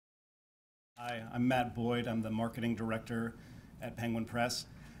Hi, I'm Matt Boyd. I'm the marketing director at Penguin Press.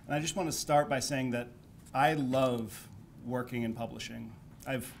 And I just want to start by saying that I love working in publishing.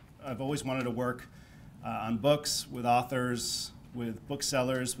 I've always wanted to work on books, with authors, with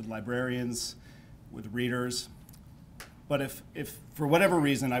booksellers, with librarians, with readers. But if for whatever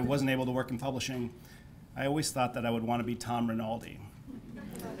reason I wasn't able to work in publishing, I always thought that I would want to be Tom Rinaldi.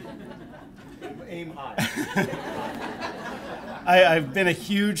 Aim high. I've been a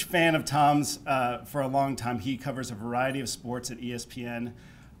huge fan of Tom's for a long time. He covers a variety of sports at ESPN.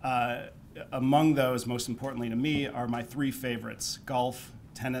 Among those, most importantly to me, are my three favorites: golf,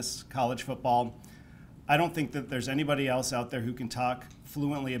 tennis, college football. I don't think that there's anybody else out there who can talk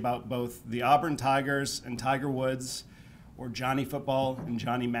fluently about both the Auburn Tigers and Tiger Woods, or Johnny Football and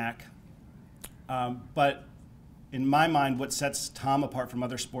Johnny Mack. But in my mind, what sets Tom apart from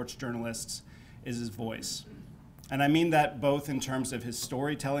other sports journalists is his voice. And I mean that both in terms of his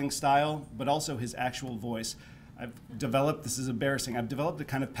storytelling style, but also his actual voice. I've developed a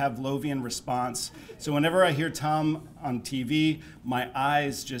kind of Pavlovian response. So whenever I hear Tom on TV, my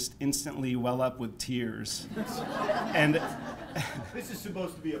eyes just instantly well up with tears. And this is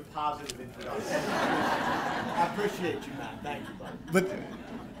supposed to be a positive introduction. I appreciate you, Matt. Thank you, buddy. But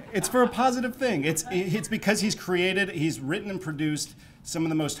it's for a positive thing. It's because he's written and produced some of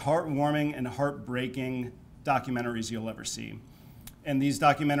the most heartwarming and heartbreaking documentaries you'll ever see. And these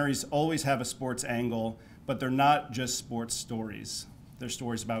documentaries always have a sports angle, but they're not just sports stories. They're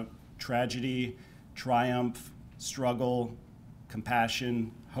stories about tragedy, triumph, struggle,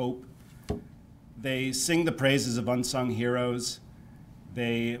 compassion, hope. They sing the praises of unsung heroes.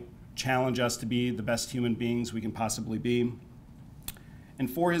 They challenge us to be the best human beings we can possibly be. And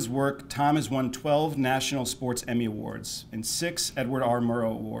for his work, Tom has won 12 National Sports Emmy Awards and 6 Edward R.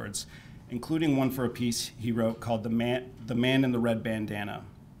 Murrow Awards, including one for a piece he wrote called The Man in the Red Bandanna.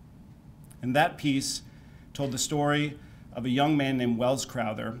 And that piece told the story of a young man named Wells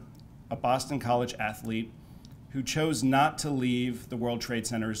Crowther, a Boston College athlete, who chose not to leave the World Trade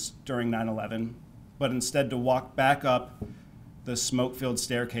Centers during 9/11, but instead to walk back up the smoke-filled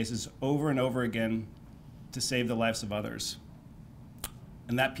staircases over and over again to save the lives of others.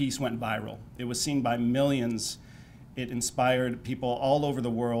 And that piece went viral. It was seen by millions. It inspired people all over the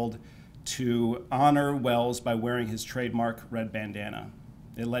world to honor Wells by wearing his trademark red bandana.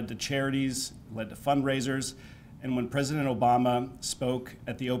 It led to charities, led to fundraisers, and when President Obama spoke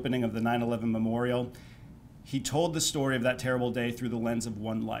at the opening of the 9/11 memorial, he told the story of that terrible day through the lens of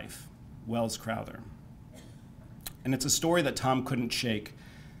one life, Wells Crowther. And it's a story that Tom couldn't shake.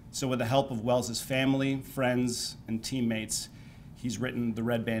 So with the help of Wells's family, friends, and teammates, he's written The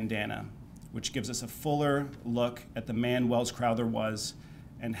Red Bandana, which gives us a fuller look at the man Wells Crowther was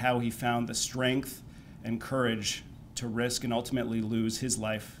and how he found the strength and courage to risk and ultimately lose his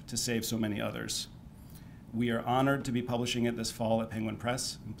life to save so many others. We are honored to be publishing it this fall at Penguin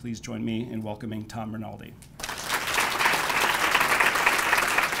Press, and please join me in welcoming Tom Rinaldi.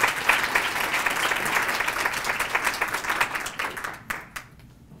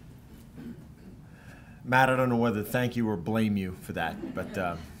 Matt, I don't know whether to thank you or blame you for that,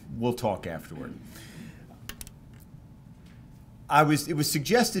 but we'll talk afterward. It was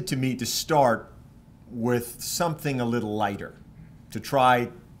suggested to me to start with something a little lighter, to try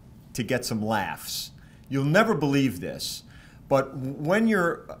to get some laughs. You'll never believe this, but when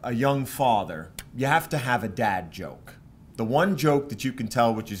you're a young father, you have to have a dad joke. The one joke that you can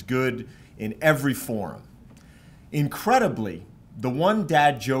tell which is good in every forum. Incredibly, the one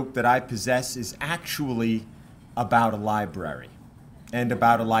dad joke that I possess is actually about a library and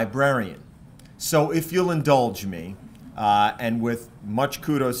about a librarian. So if you'll indulge me, and with much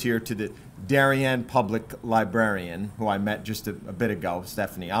kudos here to the Darien Public Librarian, who I met just a bit ago,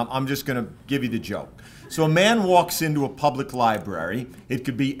 Stephanie, I'm just going to give you the joke. So a man walks into a public library. It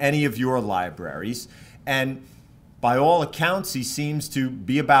could be any of your libraries, and by all accounts, he seems to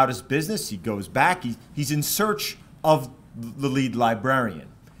be about his business. He goes back. He's in search of the lead librarian,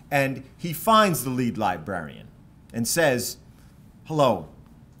 and he finds the lead librarian and says, "Hello,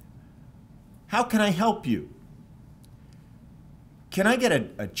 how can I help you? Can I get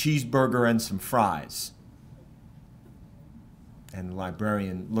a cheeseburger and some fries?" And the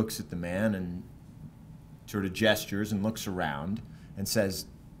librarian looks at the man and sort of gestures and looks around and says,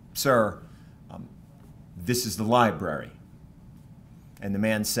 "Sir, this is the library." And the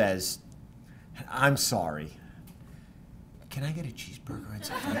man says, "I'm sorry. Can I get a cheeseburger and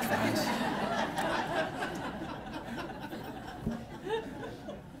some french fries?"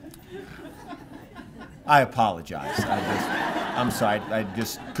 I apologize. I'm sorry. I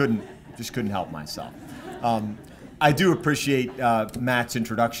just couldn't help myself. I do appreciate Matt's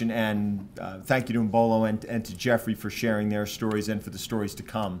introduction, and thank you to Mbolo and to Jeffrey for sharing their stories and for the stories to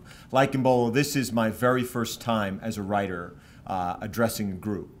come. Like Mbolo, this is my very first time as a writer addressing a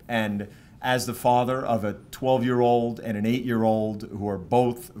group. And as the father of a 12-year-old and an 8-year-old who are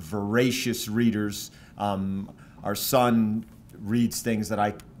both voracious readers, our son reads things that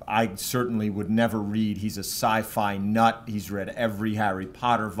I certainly would never read. He's a sci-fi nut. He's read every Harry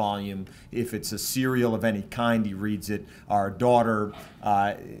Potter volume. If it's a serial of any kind, he reads it. Our daughter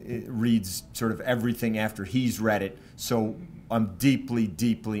reads sort of everything after he's read it. So I'm deeply,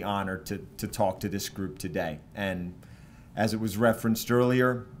 deeply honored to talk to this group today. And as it was referenced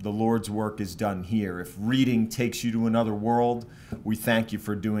earlier, the Lord's work is done here. If reading takes you to another world, we thank you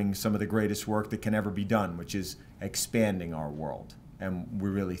for doing some of the greatest work that can ever be done, which is expanding our world. And we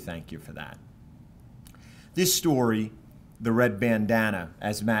really thank you for that. This story, The Red Bandanna,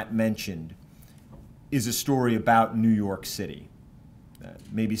 as Matt mentioned, is a story about New York City.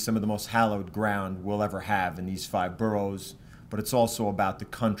 Maybe some of the most hallowed ground we'll ever have in these 5 boroughs, but it's also about the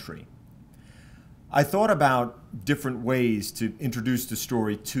country. I thought about different ways to introduce the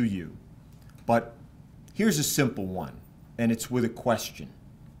story to you, but here's a simple one, and it's with a question.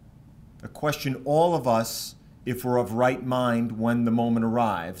 A question all of us, if we're of right mind when the moment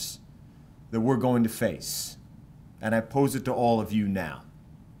arrives, that we're going to face. And I pose it to all of you now.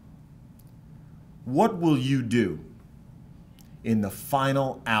 What will you do in the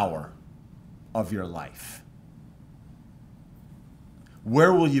final hour of your life?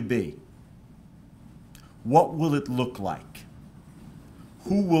 Where will you be? What will it look like?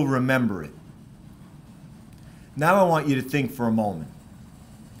 Who will remember it? Now I want you to think for a moment.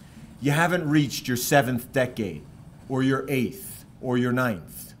 You haven't reached your 7th decade, or your 8th, or your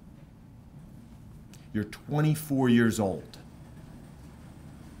 9th. You're 24 years old.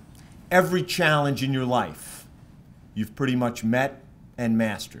 Every challenge in your life, you've pretty much met and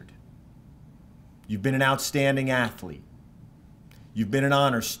mastered. You've been an outstanding athlete. You've been an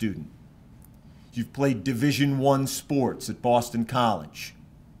honor student. You've played Division I sports at Boston College.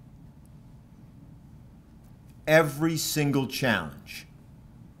 Every single challenge.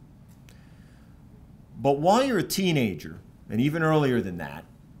 But while you're a teenager, and even earlier than that,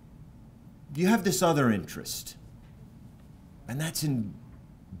 you have this other interest, and that's in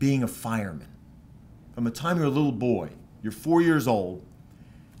being a fireman. From the time you're a little boy, you're 4 years old,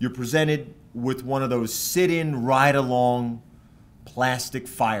 you're presented with one of those sit-in, ride-along plastic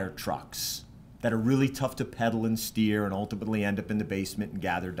fire trucks that are really tough to pedal and steer and ultimately end up in the basement and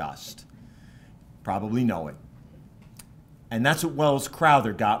gather dust. Probably know it. And that's what Wells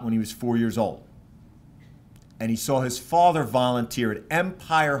Crowther got when he was 4 years old. And he saw his father volunteer at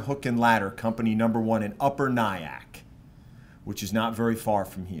Empire Hook and Ladder Company No. 1 in Upper Nyack, which is not very far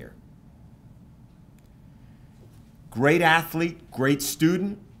from here. Great athlete, great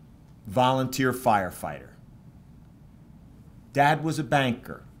student, volunteer firefighter. Dad was a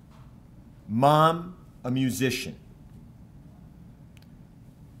banker. Mom, a musician.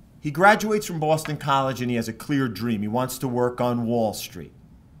 He graduates from Boston College and he has a clear dream. He wants to work on Wall Street,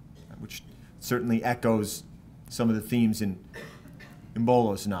 which certainly echoes some of the themes in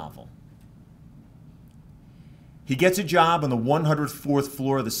Mbolo's novel. He gets a job on the 104th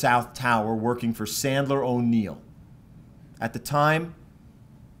floor of the South Tower working for Sandler O'Neill. At the time,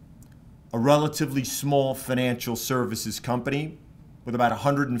 a relatively small financial services company with about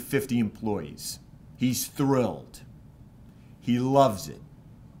 150 employees. He's thrilled. He loves it.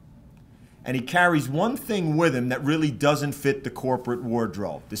 And he carries one thing with him that really doesn't fit the corporate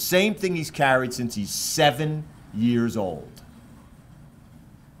wardrobe. The same thing he's carried since he's 7 years old.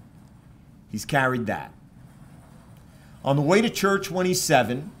 He's carried that. On the way to church when he's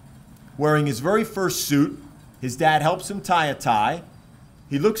 7, wearing his very first suit, his dad helps him tie a tie.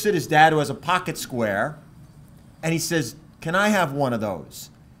 He looks at his dad, who has a pocket square, and he says, "Can I have one of those?"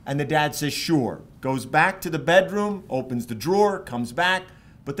 And the dad says, "Sure." Goes back to the bedroom, opens the drawer, comes back,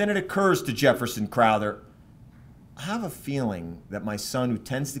 but then it occurs to Jefferson Crowther, I have a feeling that my son, who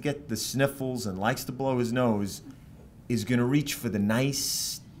tends to get the sniffles and likes to blow his nose, is going to reach for the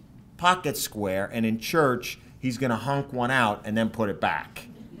nice pocket square, and in church, he's going to honk one out and then put it back.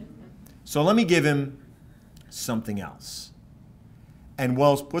 So let me give him something else. And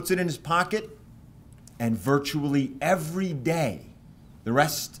Wells puts it in his pocket, and virtually every day, the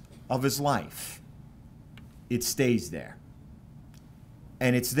rest of his life, it stays there.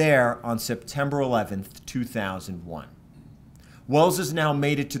 And it's there on September 11th, 2001. Wells has now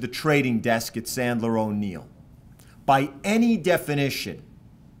made it to the trading desk at Sandler O'Neill. By any definition,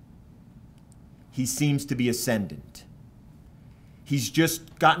 he seems to be ascendant. He's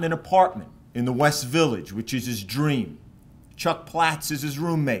just gotten an apartment in the West Village, which is his dream. Chuck Platts is his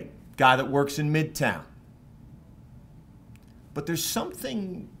roommate, guy that works in Midtown. But there's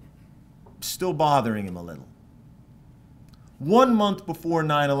something still bothering him a little. 1 month before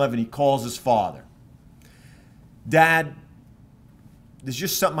 9/11, he calls his father. Dad, there's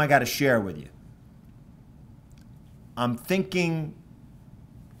just something I got to share with you. I'm thinking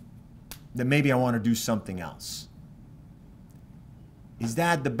that maybe I want to do something else. His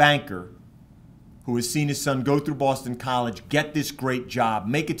dad, the banker, who has seen his son go through Boston College, get this great job,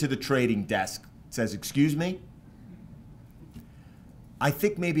 make it to the trading desk, says, "Excuse me? I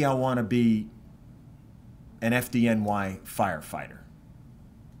think maybe I want to be an FDNY firefighter."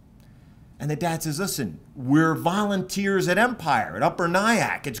 And the dad says, "Listen, we're volunteers at Empire, at Upper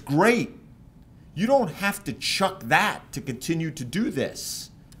Nyack. It's great. You don't have to chuck that to continue to do this.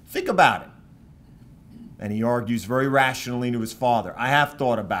 Think about it." And he argues very rationally to his father, "I have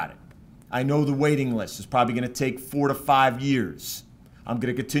thought about it. I know the waiting list is probably going to take 4 to 5 years. I'm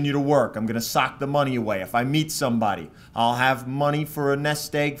going to continue to work. I'm going to sock the money away. If I meet somebody, I'll have money for a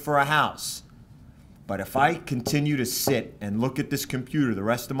nest egg for a house. But if I continue to sit and look at this computer the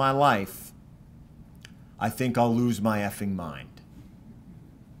rest of my life, I think I'll lose my effing mind."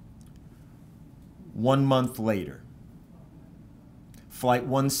 1 month later, Flight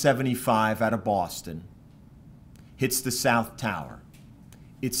 175 out of Boston hits the South Tower.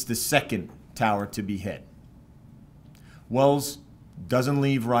 It's the second tower to be hit. Wells doesn't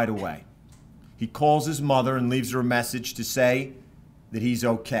leave right away. He calls his mother and leaves her a message to say that he's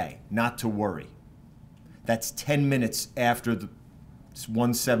okay, not to worry. That's 10 minutes after the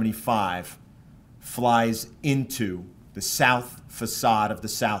 175 flies into the south facade of the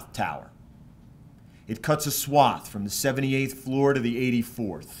South Tower. It cuts a swath from the 78th floor to the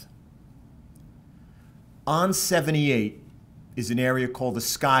 84th. On 78 is an area called the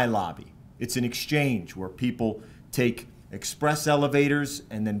Sky Lobby. It's an exchange where people take express elevators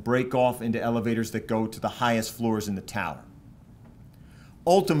and then break off into elevators that go to the highest floors in the tower.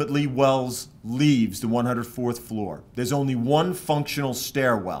 Ultimately, Wells leaves the 104th floor. There's only one functional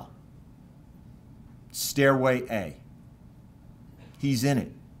stairwell. Stairway A. He's in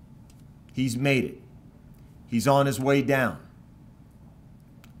it. He's made it. He's on his way down.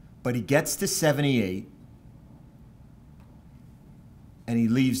 But he gets to 78 and he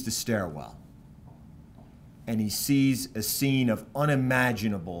leaves the stairwell. And he sees a scene of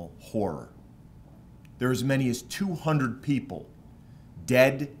unimaginable horror. There are as many as 200 people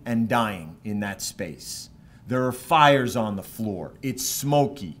dead and dying in that space. There are fires on the floor. It's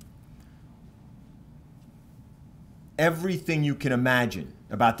smoky. Everything you can imagine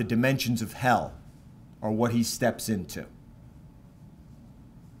about the dimensions of hell are what he steps into.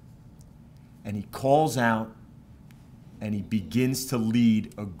 And he calls out and he begins to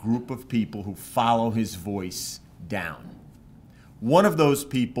lead a group of people who follow his voice down. One of those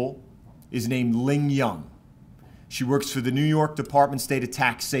people is named Ling Young. She works for the New York Department of State of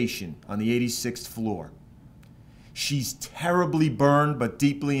Taxation on the 86th floor. She's terribly burned but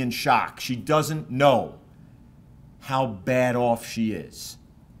deeply in shock. She doesn't know how bad off she is.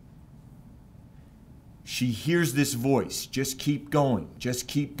 She hears this voice, "Just keep going, just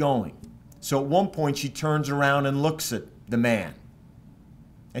keep going." So at one point she turns around and looks at the man.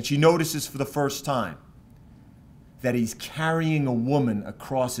 And she notices for the first time that he's carrying a woman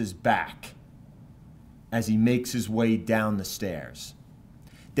across his back as he makes his way down the stairs.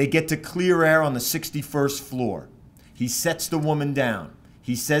 They get to clear air on the 61st floor. He sets the woman down.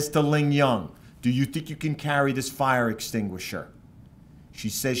 He says to Ling Young, "Do you think you can carry this fire extinguisher?" She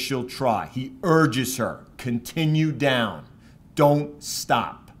says she'll try. He urges her, "Continue down. Don't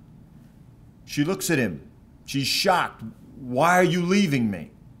stop." She looks at him. She's shocked. "Why are you leaving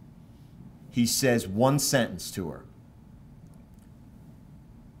me?" He says one sentence to her.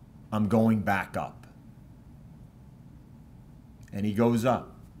 "I'm going back up." And he goes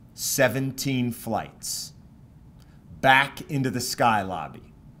up 17 flights, back into the Sky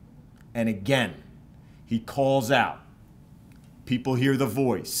Lobby. And again, he calls out. People hear the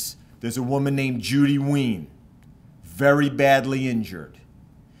voice. There's a woman named Judy Ween, very badly injured.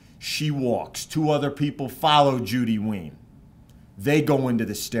 She walks. 2 other people follow Judy Ween. They go into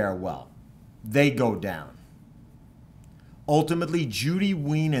the stairwell. They go down. Ultimately, Judy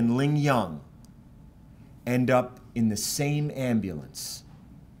Ween and Ling Young end up in the same ambulance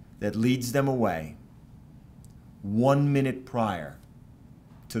that leads them away 1 minute prior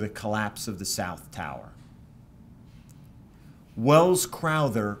to the collapse of the South Tower. Wells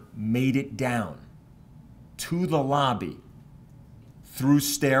Crowther made it down to the lobby through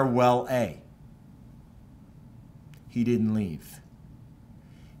stairwell A. He didn't leave.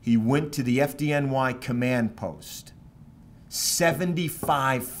 he went to the FDNY command post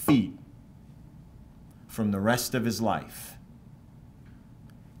 75 feet from the rest of his life,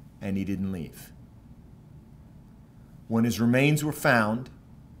 and he didn't leave. When his remains were found,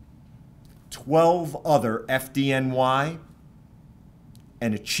 12 other FDNY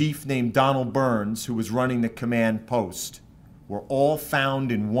and a chief named Donald Burns, who was running the command post, were all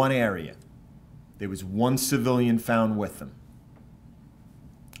found in one area. There was one civilian found with them,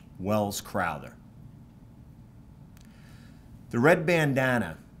 Wells Crowther. The Red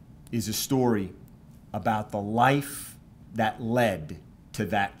Bandanna is a story about the life that led to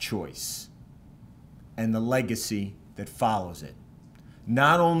that choice and the legacy that follows it,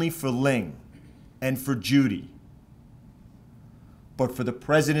 not only for Ling and for Judy, but for the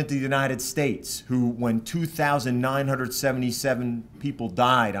President of the United States, who, when 2,977 people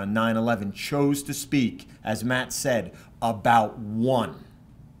died on 9/11, chose to speak, as Matt said, about one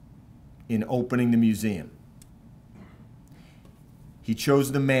in opening the museum. He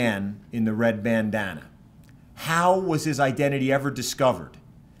chose the man in the red bandana. How was his identity ever discovered?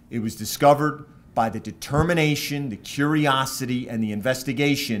 It was discovered by the determination, the curiosity, and the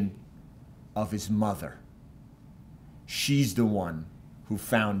investigation of his mother. She's the one who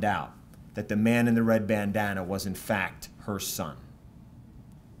found out that the man in the red bandana was in fact her son.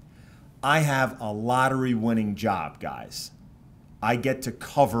 I have a lottery-winning job, guys. I get to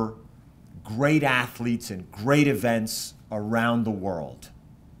cover great athletes and great events around the world.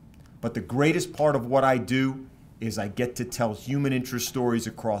 But the greatest part of what I do is I get to tell human interest stories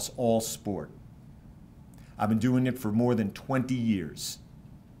across all sport. I've been doing it for more than 20 years.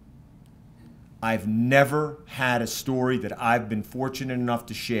 I've never had a story that I've been fortunate enough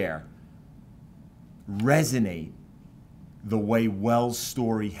to share resonate the way Wells'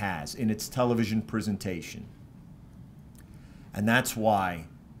 story has in its television presentation. And that's why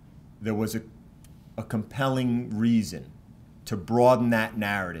there was a compelling reason to broaden that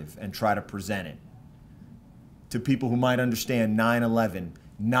narrative and try to present it to people who might understand 9/11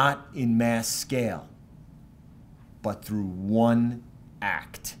 not in mass scale, but through one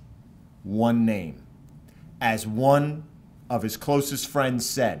act, one name. As one of his closest friends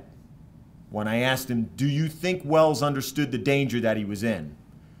said, when I asked him, do you think Wells understood the danger that he was in?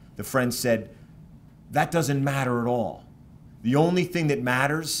 The friend said, that doesn't matter at all. The only thing that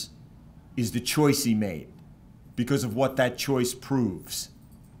matters is the choice he made, because of what that choice proves.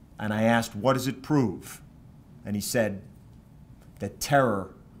 And I asked, what does it prove? And he said that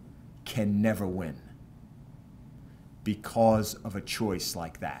terror can never win because of a choice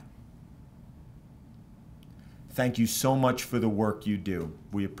like that. Thank you so much for the work you do.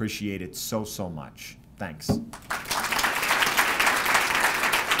 We appreciate it so, so much. Thanks.